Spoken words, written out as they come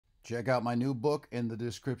Check out my new book in the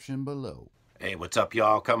description below. Hey, what's up,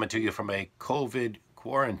 y'all? Coming to you from a COVID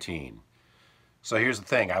quarantine. So here's the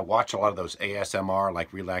thing. I watch a lot of those ASMR,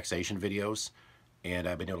 like relaxation videos, and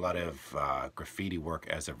I've been doing a lot of graffiti work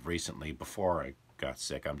as of recently. Before I got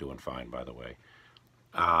sick, I'm doing fine, by the way.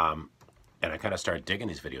 And I kind of started digging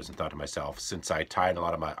these videos and thought to myself, since I tied a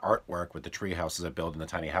lot of my artwork with the tree houses I build and the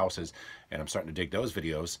tiny houses, and I'm starting to dig those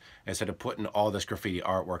videos, instead of putting all this graffiti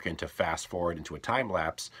artwork into fast forward into a time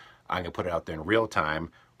lapse, I'm going to put it out there in real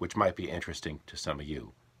time, which might be interesting to some of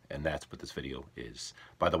you. And that's what this video is.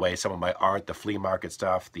 By the way, some of my art, the flea market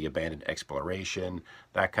stuff, the abandoned exploration,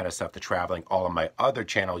 that kind of stuff, the traveling, all on my other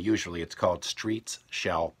channel, usually it's called Streets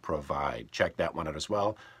Shall Provide. Check that one out as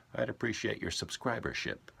well. I'd appreciate your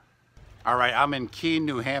subscribership. All right, I'm in Keene,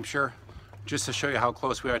 New Hampshire, just to show you how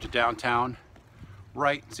close we are to downtown.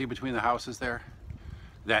 Right, see between the houses there?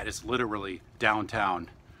 That is literally downtown,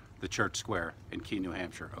 the church square in Keene, New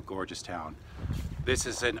Hampshire, a gorgeous town. This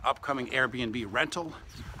is an upcoming Airbnb rental.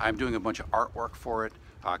 I'm doing a bunch of artwork for it,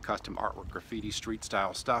 custom artwork, graffiti, street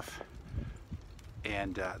style stuff.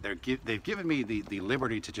 And they've given me the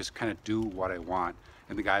liberty to just kind of do what I want.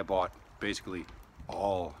 And the guy bought basically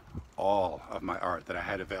all of my art that I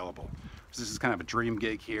had available. So this is kind of a dream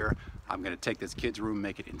gig here. I'm gonna take this kid's room,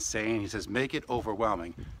 make it insane. He says, make it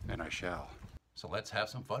overwhelming, and I shall. So let's have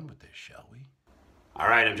some fun with this, shall we? All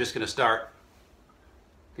right, I'm just gonna start.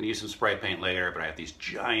 Gonna use some spray paint later, but I have these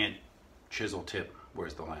giant chisel tip,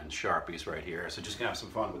 where's the lens, Sharpies right here. So just gonna have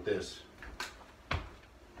some fun with this.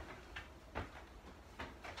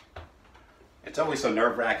 It's always so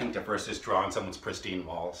nerve-wracking to first just draw on someone's pristine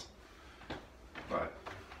walls. But,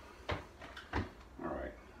 all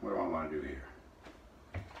right, what do I want to do here?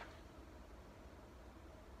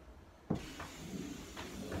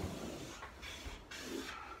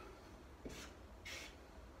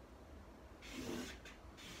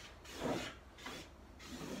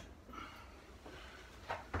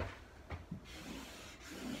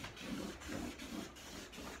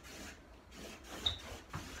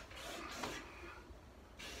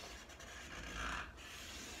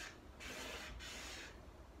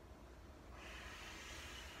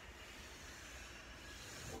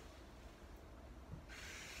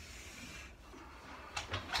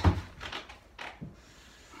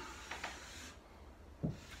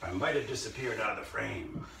 I might have disappeared out of the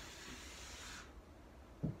frame.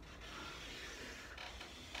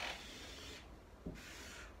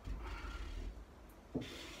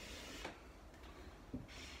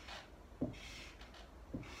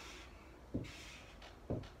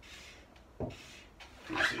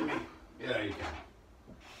 Can you see me? Yeah, you can.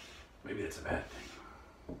 Maybe that's a bad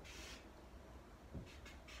thing.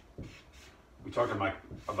 We talked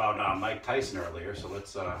about Mike Tyson earlier, so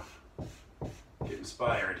let's get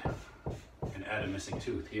inspired and add a missing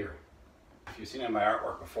tooth here. If you've seen my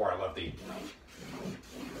artwork before, I love the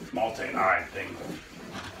multi-eyed thing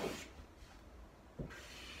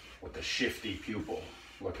with the shifty pupil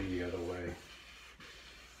looking the other way.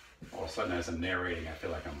 All of a sudden, as I'm narrating, I feel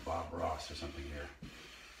like I'm Bob Ross or something here,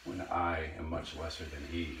 when I am much lesser than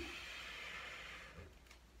he.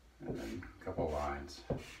 And then a couple lines,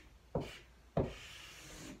 a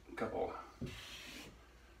couple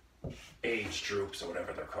age droops or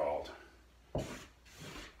whatever they're called.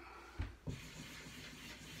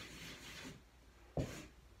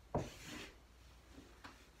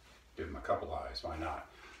 Give him a couple eyes, why not?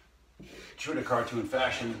 True to cartoon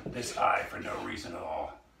fashion, this eye, for no reason at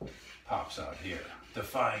all, pops out here,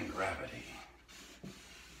 defying gravity.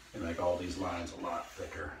 They make all these lines a lot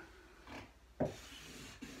thicker.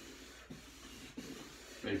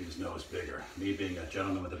 Maybe his nose bigger. Me being a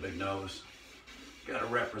gentleman with a big nose, gotta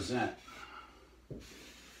represent.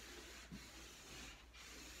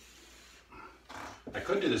 I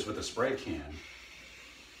could do this with a spray can,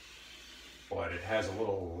 but it has a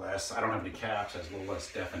little less, I don't have any caps, it has a little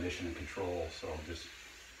less definition and control, so I'm just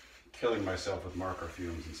killing myself with marker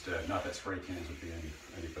fumes instead. Not that spray cans would be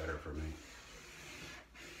any better for me.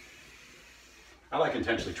 I like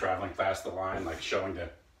intentionally traveling past the line, like showing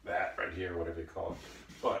that right here, whatever you call it.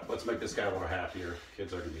 But let's make this guy a little happier.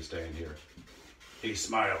 Kids are gonna be staying here. He's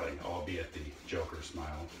smiling, albeit the Joker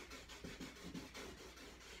smile.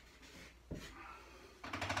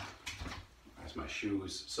 As my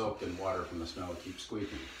shoes soaked in water from the snow keep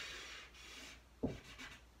squeaking.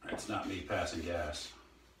 That's not me passing gas.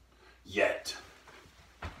 Yet.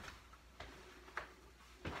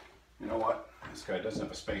 You know what? This guy doesn't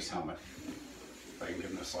have a space helmet. If I can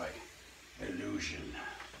give him this, like, illusion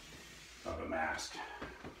of a mask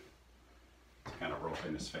to kind of rope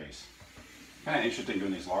in his face. Kind of interesting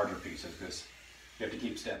doing these larger pieces because you have to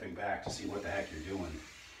keep stepping back to see what the heck you're doing.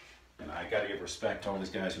 got to give respect to all these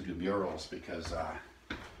guys who do murals, because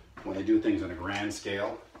when they do things on a grand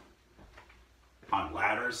scale, on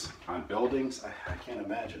ladders, on buildings, I can't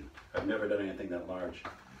imagine. I've never done anything that large.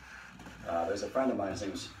 There's a friend of mine, his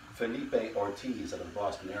name's Felipe Ortiz, out of the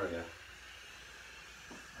Boston area.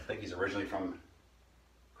 I think he's originally from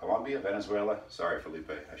Colombia, Venezuela. Sorry, Felipe,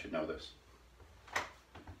 I should know this.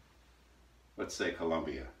 Let's say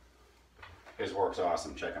Colombia. His work's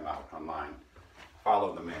awesome. Check him out online.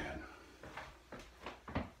 Follow the man.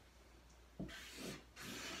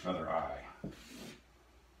 Another eye.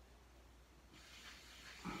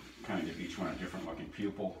 Kind of give each one a different looking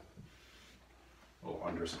pupil. A little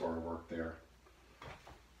underscore work there.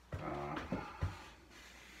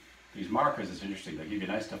 These markers is interesting. They give you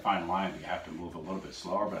a nice defined line, but you have to move a little bit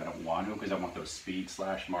slower, but I don't want to, because I want those speed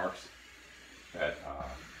slash marks. That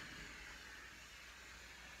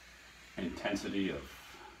intensity of,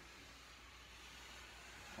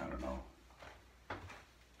 I don't know,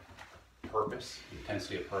 purpose.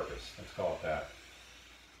 Intensity of purpose. Let's call it that.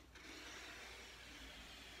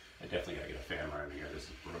 I definitely gotta get a fan right in here. This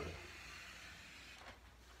is brutal.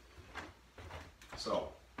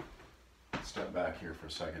 So, let's step back here for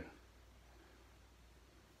a second.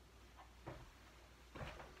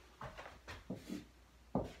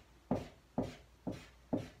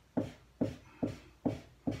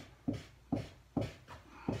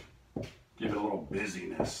 Give it a little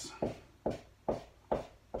busyness.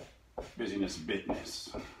 Busyness,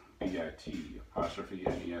 bitness. B-I-T, apostrophe,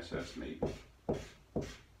 N-E-S-S, maybe. There's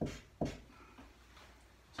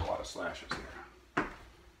a lot of slashes there.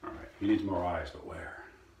 All right, he needs more eyes, but where?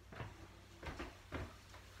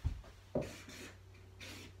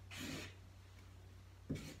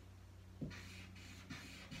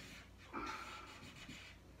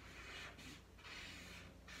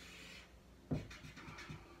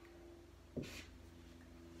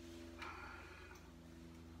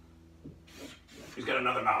 He's got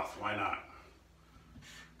another mouth, why not?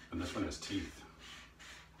 And this one has teeth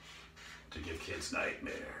to give kids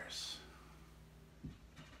nightmares.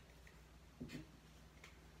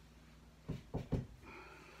 All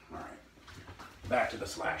right, back to the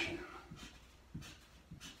slashing.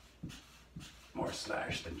 More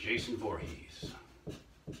slash than Jason Voorhees.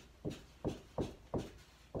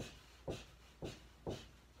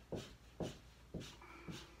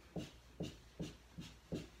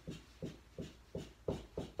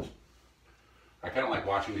 I kind of like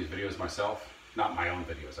watching these videos myself. Not my own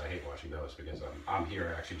videos. I hate watching those because I'm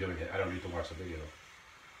here actually doing it. I don't need to watch the video.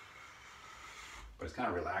 But it's kind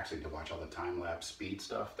of relaxing to watch all the time-lapse speed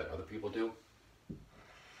stuff that other people do.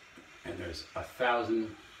 And there's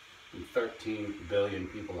 1,013 billion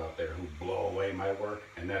people out there who blow away my work,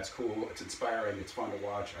 and that's cool. It's inspiring. It's fun to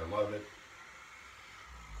watch. I love it.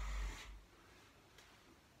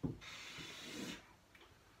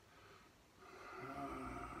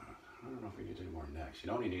 I don't know if he needs any more necks. You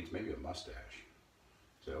know what he needs? Maybe a mustache.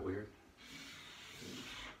 Is that weird?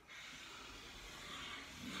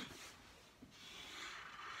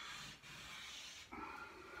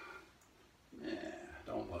 Yeah,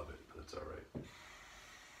 don't love it, but it's all right.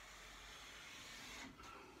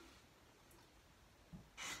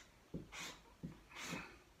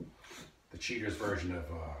 The cheater's version of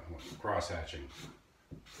cross-hatching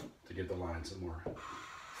to give the line some more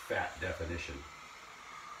fat definition.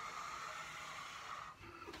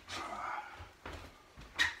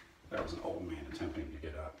 That was an old man attempting to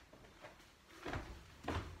get up.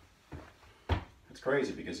 It's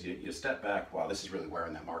crazy because you step back, wow, this is really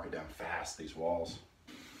wearing that marker down fast, these walls.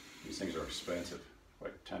 These things are expensive,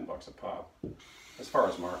 like $10 a pop. As far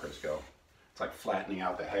as markers go, it's like flattening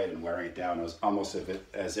out the head and wearing it down. It was almost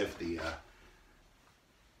as if the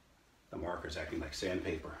marker's acting like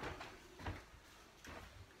sandpaper.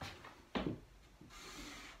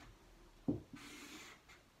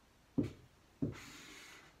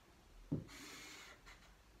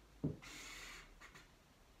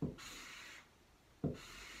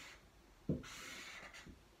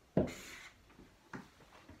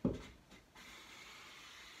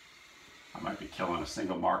 I might be killing a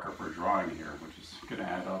single marker per drawing here, which is going to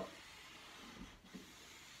add up.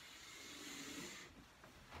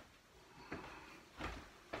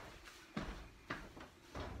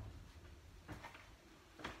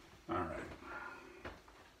 All right.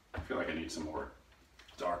 I feel like I need some more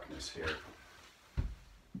darkness here.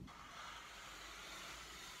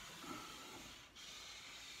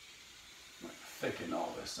 Might thicken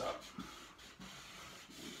all this up.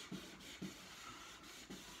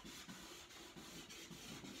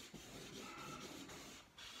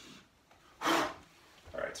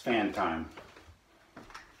 It's fan time.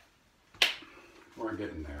 We're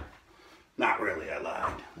getting there. Not really, I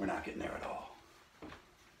lied. We're not getting there at all.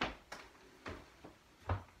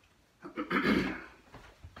 Let's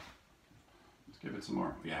give it some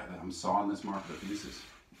more. Yeah, I'm sawing this mark to pieces.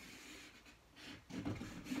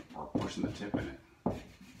 Or pushing the tip in it.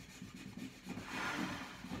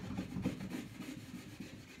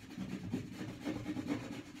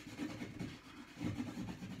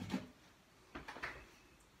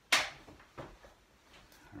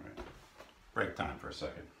 Alright, break time for a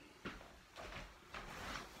second.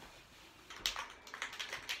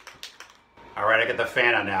 Alright, I get the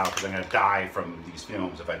fan on now because I'm going to die from these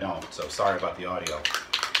fumes if I don't, so sorry about the audio.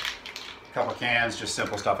 A couple cans, just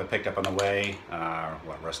simple stuff I picked up on the way.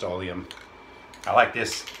 Rust-Oleum. I like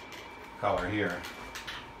this color here.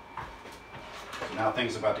 So now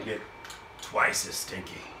things are about to get twice as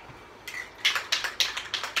stinky.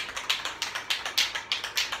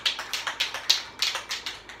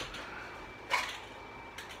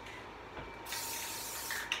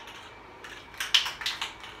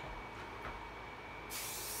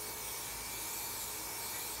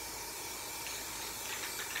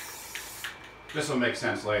 This will make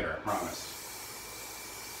sense later, I promise.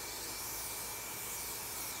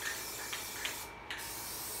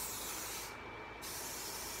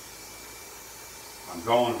 I'm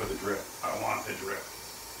going for the drip. I want the drip.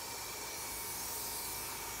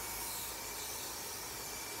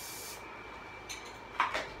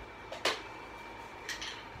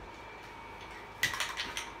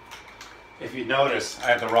 If you notice, I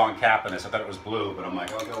have the wrong cap in this. I thought it was blue, but I'm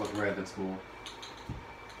like, I'll go with red, that's cool.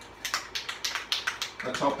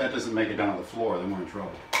 Let's hope that doesn't make it down to the floor, then we're in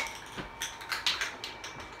trouble.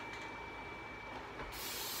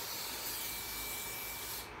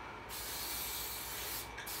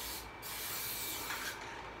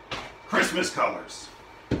 Christmas colors.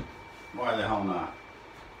 Why the hell not?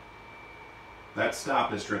 That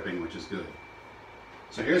stop is dripping, which is good.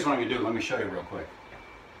 So here's what I'm gonna do. Let me show you real quick.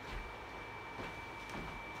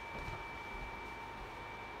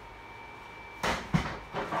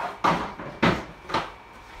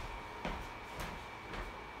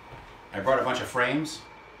 I brought a bunch of frames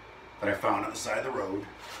that I found on the side of the road.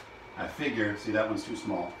 I figure, see that one's too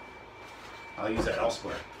small. I'll use that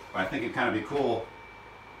elsewhere. But I think it'd kind of be cool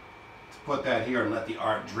to put that here and let the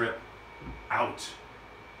art drip out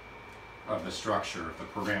of the structure, of the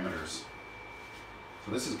parameters.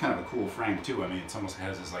 So this is kind of a cool frame too. I mean, it almost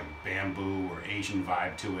has this like bamboo or Asian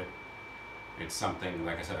vibe to it. It's something,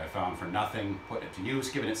 like I said, I found for nothing. Put it to use,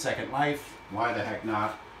 giving it second life. Why the heck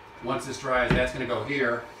not? Once this dries, that's gonna go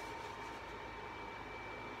here.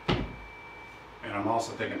 And I'm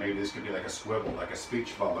also thinking maybe this could be like a swivel, like a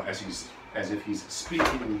speech bubble, as if he's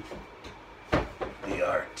speaking the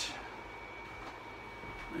art.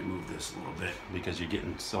 Let me move this a little bit because you're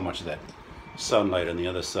getting so much of that sunlight on the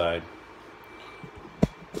other side.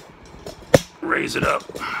 Raise it up.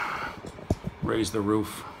 Raise the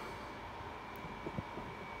roof.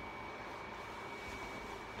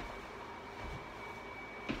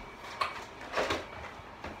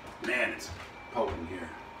 Man, it's potent here.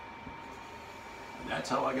 That's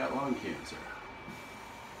how I got lung cancer.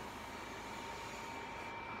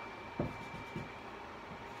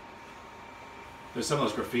 There's some of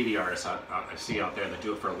those graffiti artists I see out there that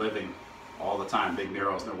do it for a living all the time, big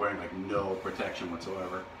murals, and they're wearing like no protection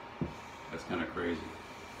whatsoever. That's kind of crazy.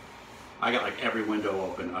 I got like every window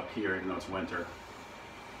open up here even though it's winter.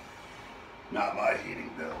 Not my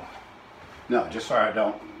heating bill. No, just so I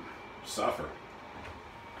don't suffer.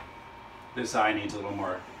 This eye needs a little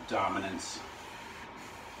more dominance.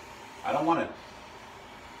 I don't want to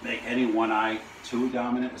make any one eye too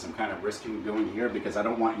dominant, as I'm kind of risking doing here, because I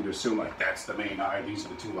don't want you to assume like that's the main eye, these are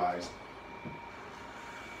the two eyes.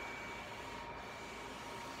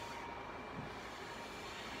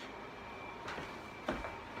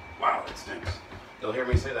 Wow, it stinks. You'll hear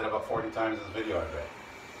me say that about 40 times in this video, I bet.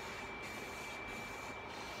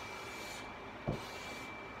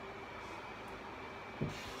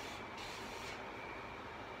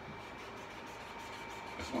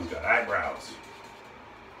 This one's got eyebrows.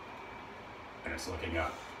 And it's looking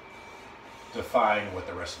up, defying what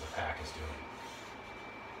the rest of the pack is doing.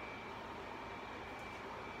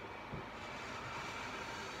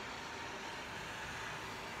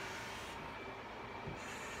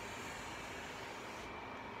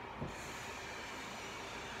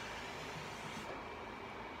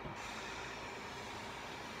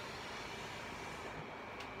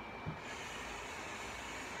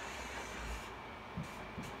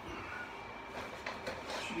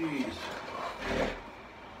 Jeez.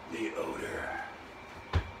 The odor.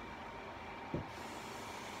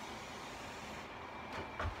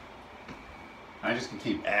 I I just can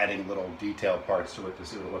keep adding little detail parts to it to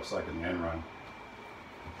see what it looks like in the end run.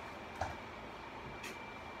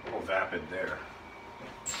 A little vapid there.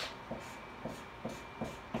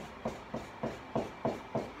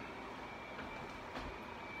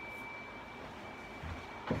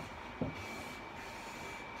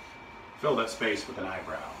 Fill that space with an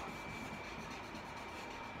eyebrow.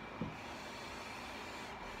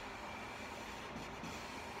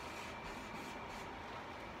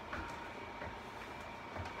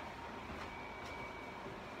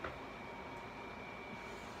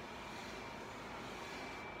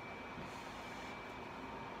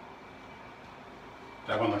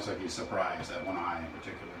 That one looks like he's surprised, that one eye in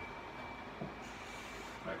particular.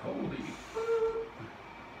 Like, holy.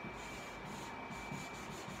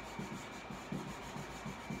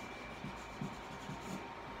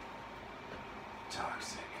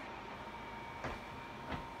 Toxic.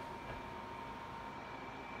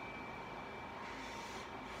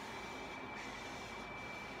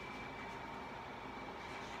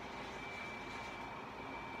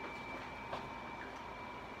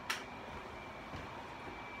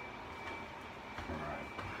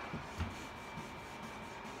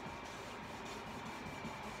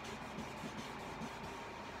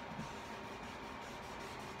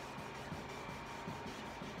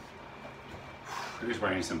 He's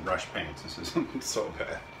wearing some brush paints. This isn't so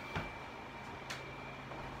bad.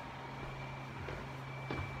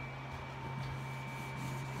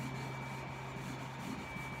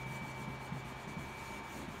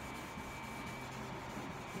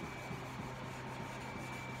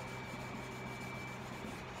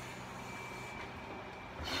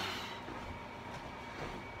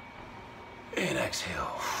 And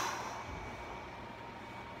exhale.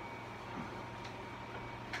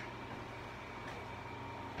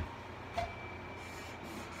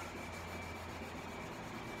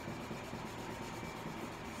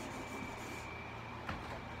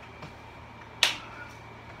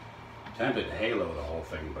 Tempted to halo the whole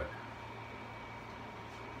thing, but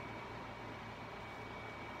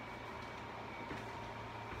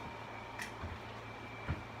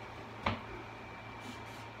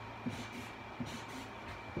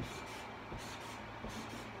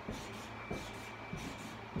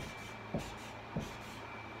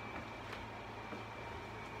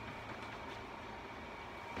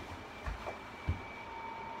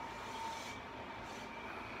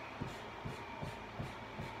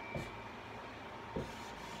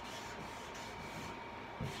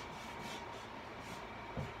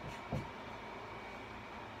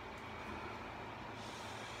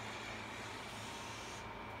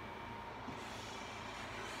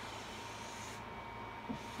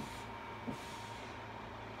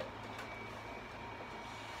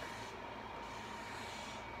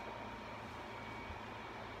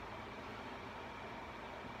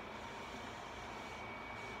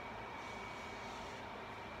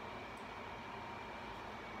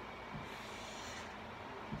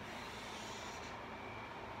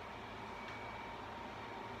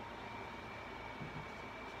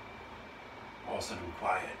all of a sudden I'm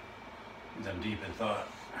quiet, and I'm deep in thought,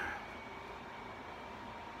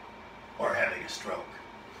 or having a stroke.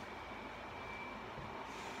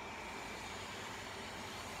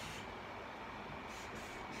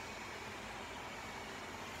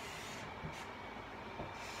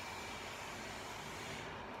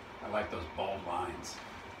 I like those bold lines.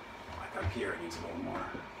 Like up here, it needs a little more.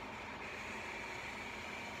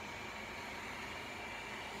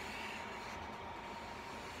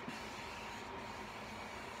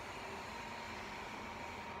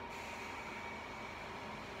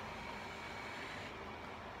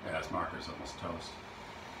 Yeah, this marker's almost toast.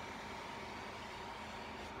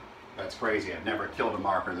 That's crazy. I've never killed a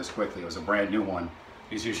marker this quickly. It was a brand new one.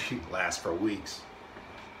 These usually last for weeks.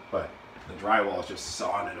 But the drywall is just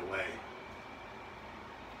sawing it away.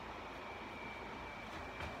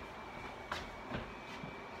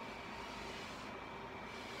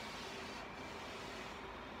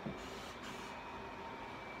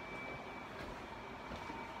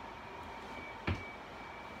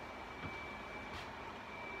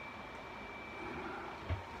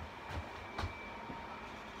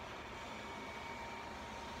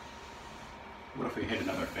 What if we hit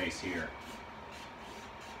another face here?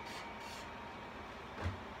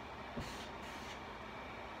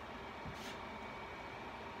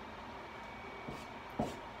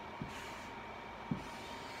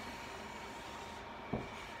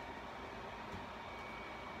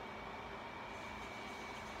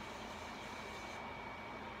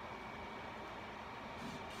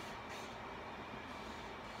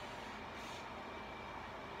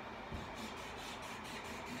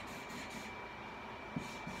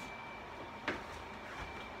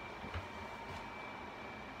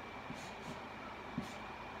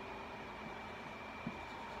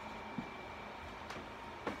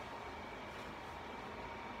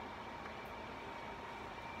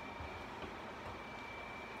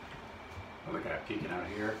 Another guy peeking out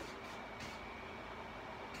here.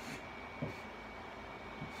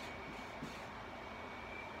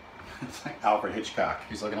 It's like Alfred Hitchcock.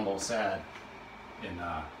 He's looking a little sad in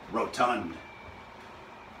Rotund.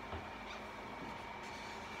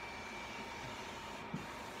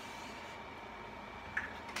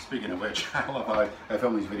 Speaking of which, I love how I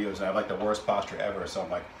film these videos and I have like the worst posture ever. So I'm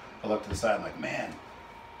like, I look to the side, I'm like, man,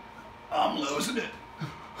 I'm losing it.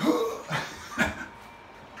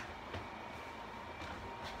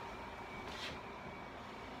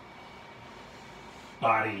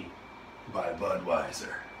 Body by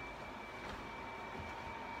Budweiser.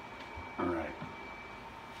 All right.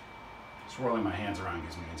 Swirling my hands around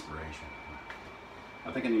gives me inspiration.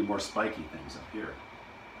 I think I need more spiky things up here.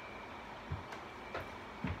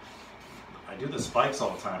 I do the spikes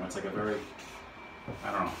all the time. It's like a very,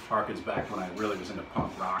 I don't know, harkens back when I really was into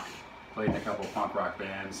punk rock. Played in a couple of punk rock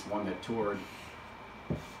bands, one that toured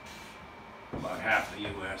about half the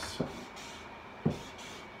US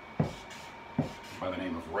by the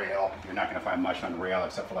name of Rail. You're not going to find much on Rail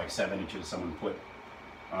except for like 7 inches someone put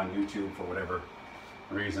on YouTube for whatever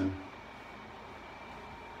reason.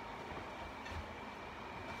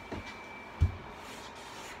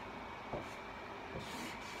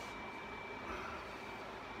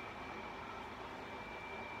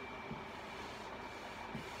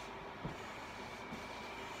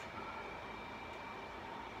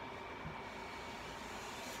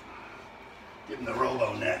 Getting the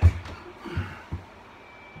Rolo neck.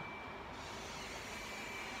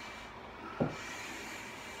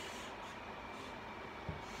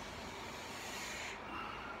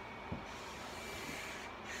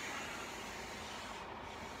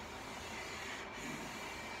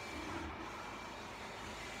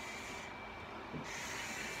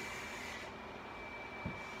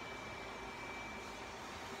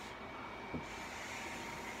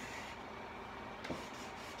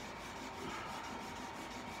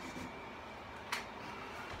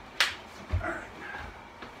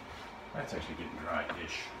 That's actually getting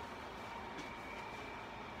dry-ish.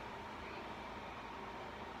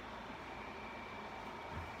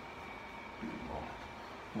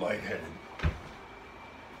 Lightheaded.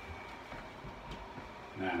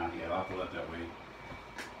 Nah, not yet. I'll have to let that wait.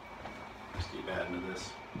 Just keep adding to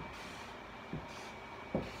this.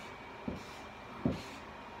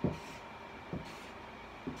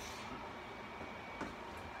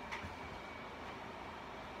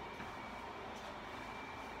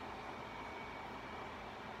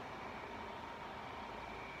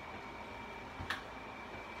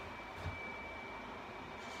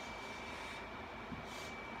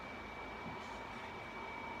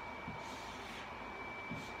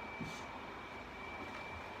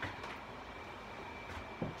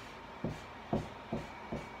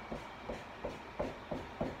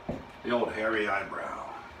 The old hairy eyebrow.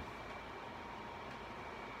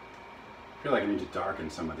 I feel like I need to darken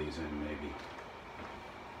some of these in, maybe.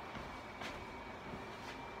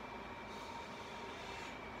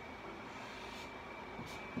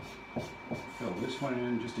 Fill this one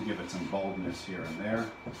in just to give it some boldness here and there.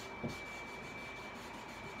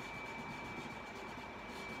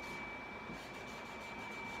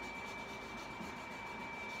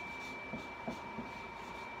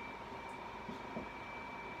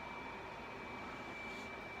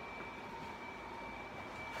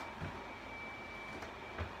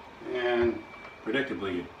 And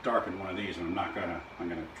predictably, you darken one of these, and I'm gonna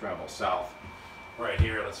travel south. Right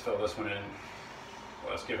here, let's fill this one in.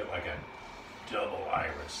 Let's give it like a double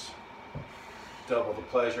iris. Double the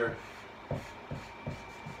pleasure,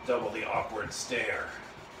 double the awkward stare.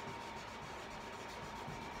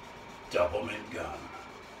 Double mint gum.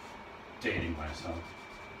 Dating myself.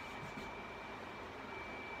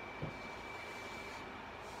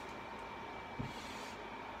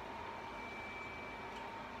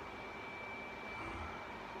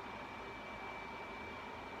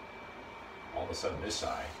 All of a sudden this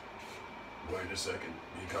eye, wait a second,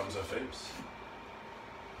 becomes a face.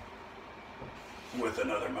 With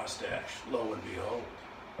another mustache, lo and behold.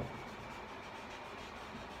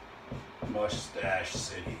 Mustache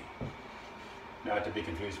City. Not to be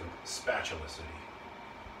confused with Spatula City.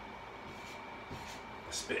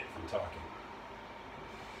 I spit from talking.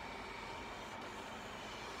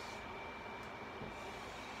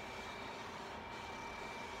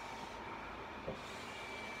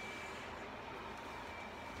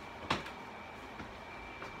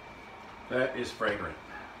 That is fragrant.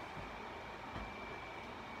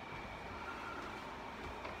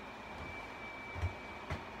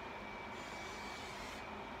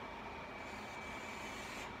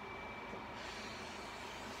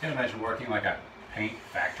 I can imagine working like a paint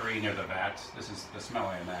factory near the vats. This is the smell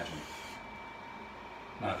I imagine.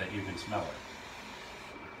 Not that you can smell it.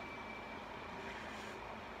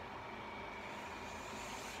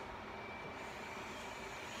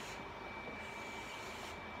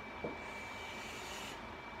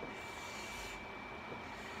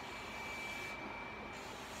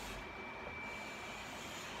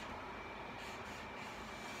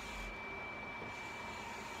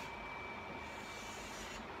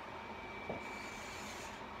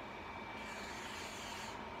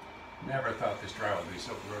 Never thought this dry would be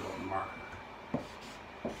so brutal in the market.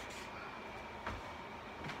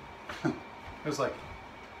 There's like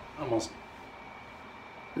almost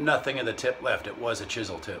nothing of the tip left. It was a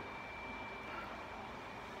chisel tip.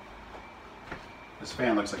 This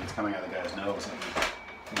fan looks like it's coming out of the guy's nose. Let me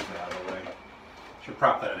move it out of the way. Should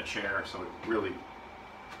prop that in a chair so it really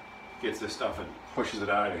gets this stuff and pushes it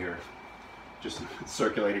out of here. Just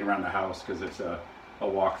circulating around the house because it's a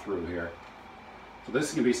walk through here. So this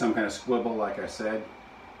is going to be some kind of squibble, like I said.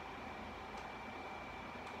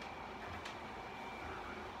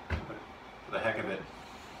 For the heck of it.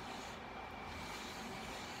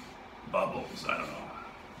 Bubbles, I don't know.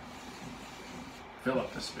 Fill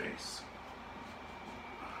up the space.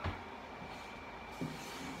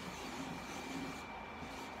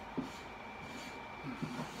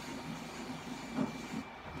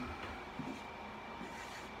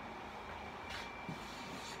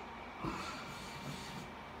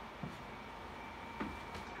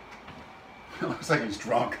 It looks like he's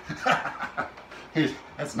drunk.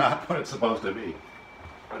 That's not what it's supposed to be.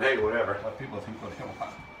 But hey, whatever. Let people think what they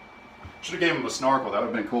want. Should have gave him a snorkel. That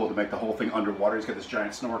would have been cool to make the whole thing underwater. He's got this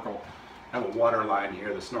giant snorkel. Have a water line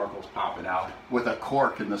here. The snorkel's popping out with a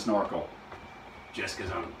cork in the snorkel. Just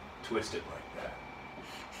because I'm twisted like that.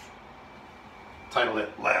 Title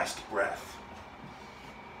it Last Breath.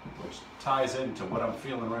 Which ties into what I'm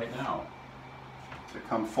feeling right now. To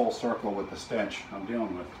come full circle with the stench I'm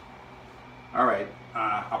dealing with. Alright,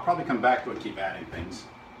 I'll probably come back to it and keep adding things.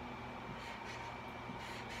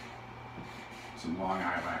 Some long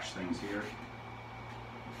eyelash things here.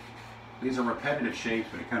 These are repetitive shapes,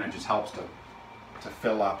 but it kind of just helps to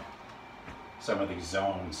fill up some of these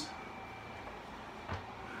zones.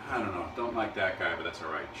 I don't know, don't like that guy, but that's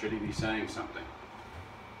alright. Should he be saying something?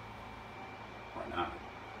 Or not?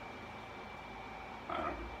 I don't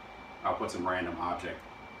know. I'll put some random object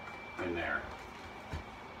in there.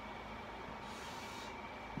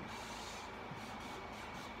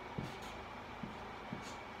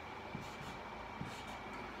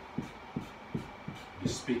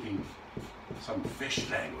 He's speaking some fish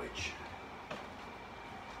language.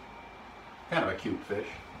 Kind of a cute fish.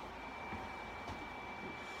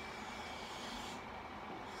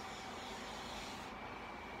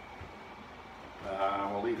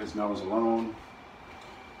 We'll leave his nose alone.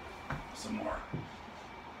 Some more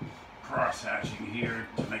cross hatching here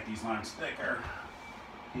to make these lines thicker.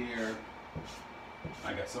 Here.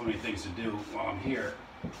 I got so many things to do while I'm here.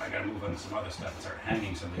 I gotta move on to some other stuff and start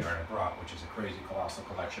hanging some of the art I brought, which is a crazy colossal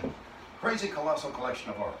collection. Crazy colossal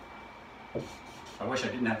collection of art. I wish I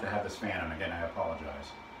didn't have to have this fan on. Again, I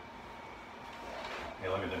apologize. Hey,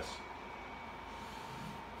 look at this.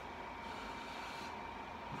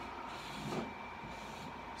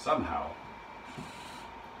 Somehow,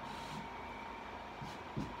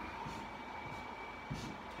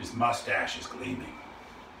 his mustache is gleaming.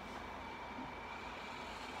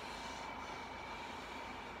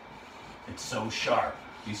 It's so sharp.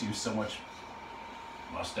 He's used so much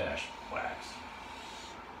mustache wax.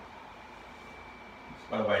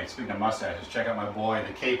 By the way, speaking of mustaches, check out my boy,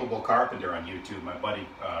 the Capable Carpenter on YouTube. My buddy,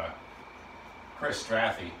 Chris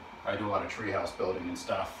Strathy. I do a lot of treehouse building and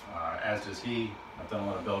stuff, as does he. I've done a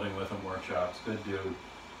lot of building with him, workshops. Good dude.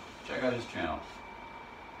 Check out his channel.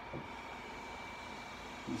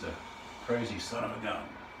 He's a crazy son of a gun.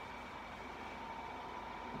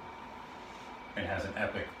 And has an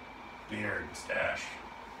epic beard and stash.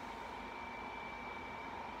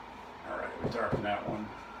 Alright, we darken that one.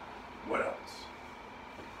 What else?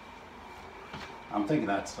 I'm thinking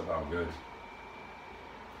that's about good.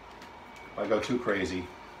 If I go too crazy,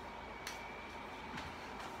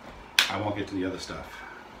 I won't get to the other stuff.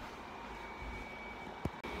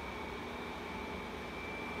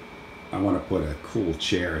 I want to put a cool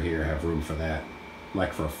chair here, have room for that.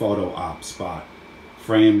 Like for a photo op spot.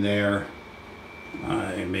 Frame there.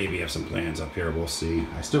 I maybe have some plans up here, we'll see.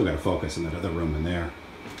 I still got to focus in that other room in there.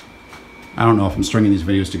 I don't know if I'm stringing these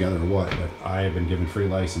videos together or what, but I have been given free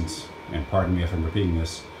license, and pardon me if I'm repeating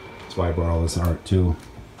this, that's why I brought all this art too,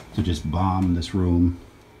 to just bomb this room,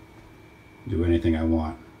 do anything I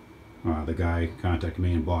want. The guy contacted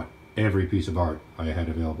me and bought every piece of art I had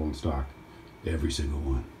available in stock. Every single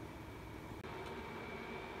one.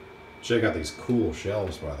 Check out these cool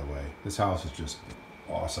shelves, by the way. This house is just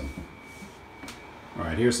awesome. All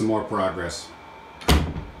right, here's some more progress.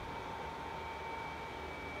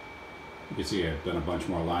 You can see I've done a bunch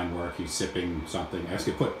more line work. He's sipping something. I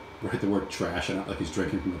actually write the word trash in it, like he's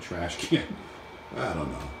drinking from a trash can. I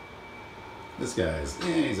don't know. This guy's,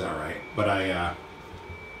 he's all right. But I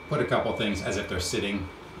put a couple things as if they're sitting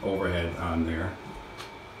overhead on there.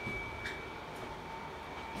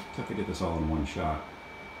 Tough to get this all in one shot.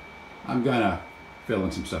 I'm gonna fill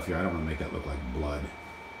in some stuff here. I don't want to make that look like blood.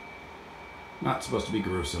 Not supposed to be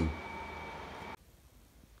gruesome.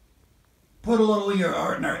 Put a little of your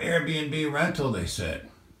art in our Airbnb rental, they said.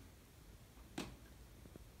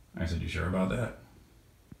 I said, you sure about that?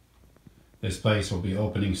 This place will be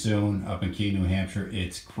opening soon up in Keene, New Hampshire.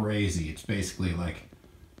 It's crazy. It's basically like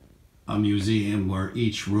a museum where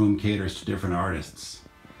each room caters to different artists.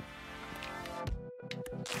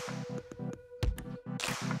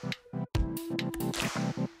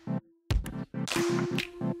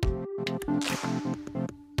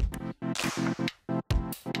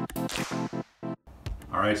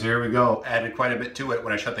 All right, so here we go. Added quite a bit to it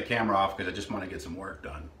when I shut the camera off because I just want to get some work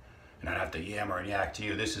done. And I'd have to yammer and yak to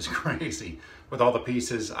you. This is crazy. With all the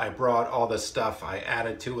pieces, I brought all the stuff I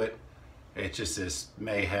added to it. It's just this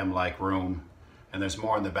mayhem-like room. And there's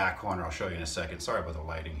more in the back corner I'll show you in a second. Sorry about the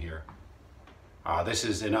lighting here. This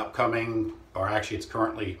is an upcoming, or actually it's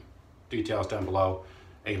currently, details down below,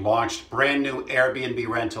 a launched brand new Airbnb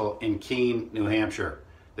rental in Keene, New Hampshire.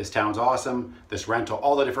 This town's awesome. This rental,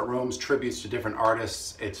 all the different rooms, tributes to different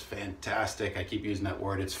artists. It's fantastic. I keep using that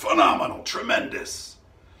word. It's phenomenal, tremendous.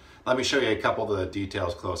 Let me show you a couple of the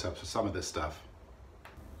details, close-ups of some of this stuff.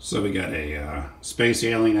 So we got a space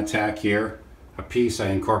alien attack here. A piece I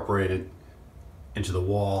incorporated into the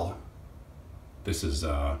wall. This is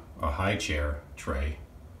a high chair tray.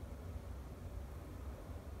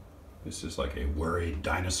 This is like a worried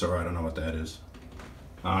dinosaur. I don't know what that is.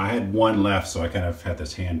 I had one left, so I kind of had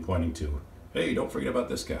this hand pointing to, hey, don't forget about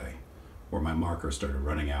this guy. Where my marker started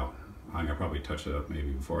running out. I'm gonna probably touch it up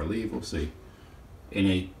maybe before I leave, we'll see. In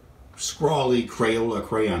a scrawly Crayola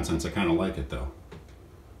crayon sense, I kind of like it though.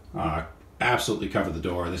 Absolutely covered the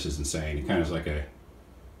door. This is insane. It kind of is like a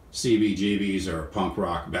CBGB's or a punk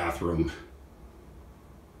rock bathroom,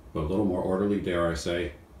 but a little more orderly, dare I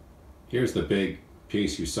say. Here's the big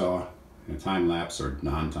piece you saw in a time lapse or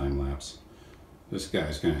non-time lapse. This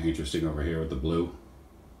guy's kind of interesting over here with the blue.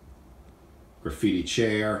 Graffiti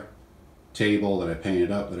chair, table that I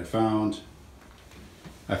painted up that I found.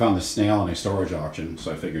 I found the snail in a storage auction,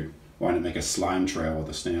 so I figured why not make a slime trail where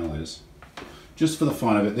the snail is. Just for the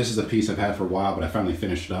fun of it. This is a piece I've had for a while, but I finally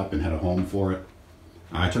finished it up and had a home for it.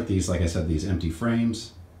 I took these, like I said, these empty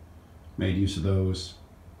frames, made use of those.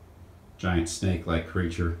 Giant snake-like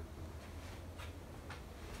creature.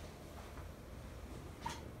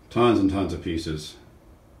 Tons and tons of pieces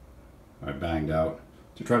I banged out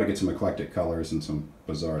to try to get some eclectic colors and some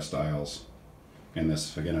bizarre styles. And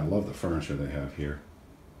this, again, I love the furniture they have here.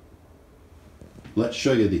 Let's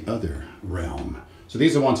show you the other realm. So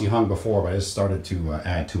these are the ones he hung before, but I just started to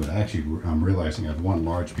add to it. Actually, I'm realizing I have one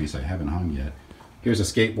large piece I haven't hung yet. Here's a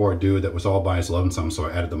skateboard dude that was all by his lonesome, so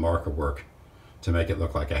I added the marker work to make it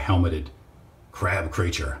look like a helmeted crab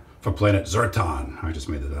creature from planet Zerton. I just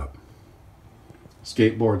made it up.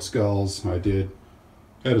 Skateboard skulls, I did.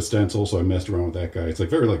 Had a stencil, so I messed around with that guy. It's like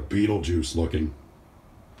very like Beetlejuice looking.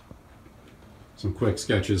 Some quick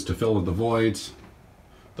sketches to fill in the voids.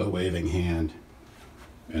 The waving hand.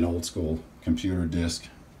 An old school computer disc.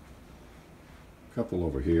 A couple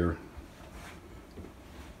over here.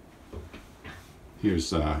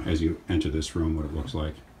 Here's, as you enter this room, what it looks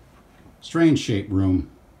like. Strange shaped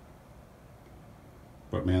room.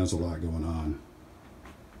 But man, there's a lot going on.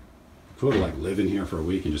 Could like live in here for a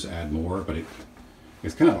week and just add more, but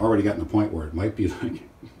it's kind of already gotten to the point where it might be like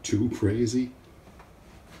too crazy.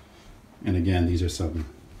 And again, these are some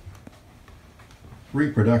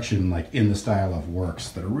reproduction like in the style of works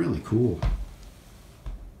that are really cool.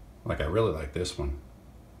 Like I really like this one.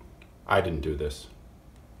 I didn't do this.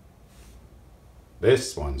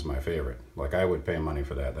 This one's my favorite. Like I would pay money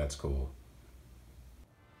for that. That's cool.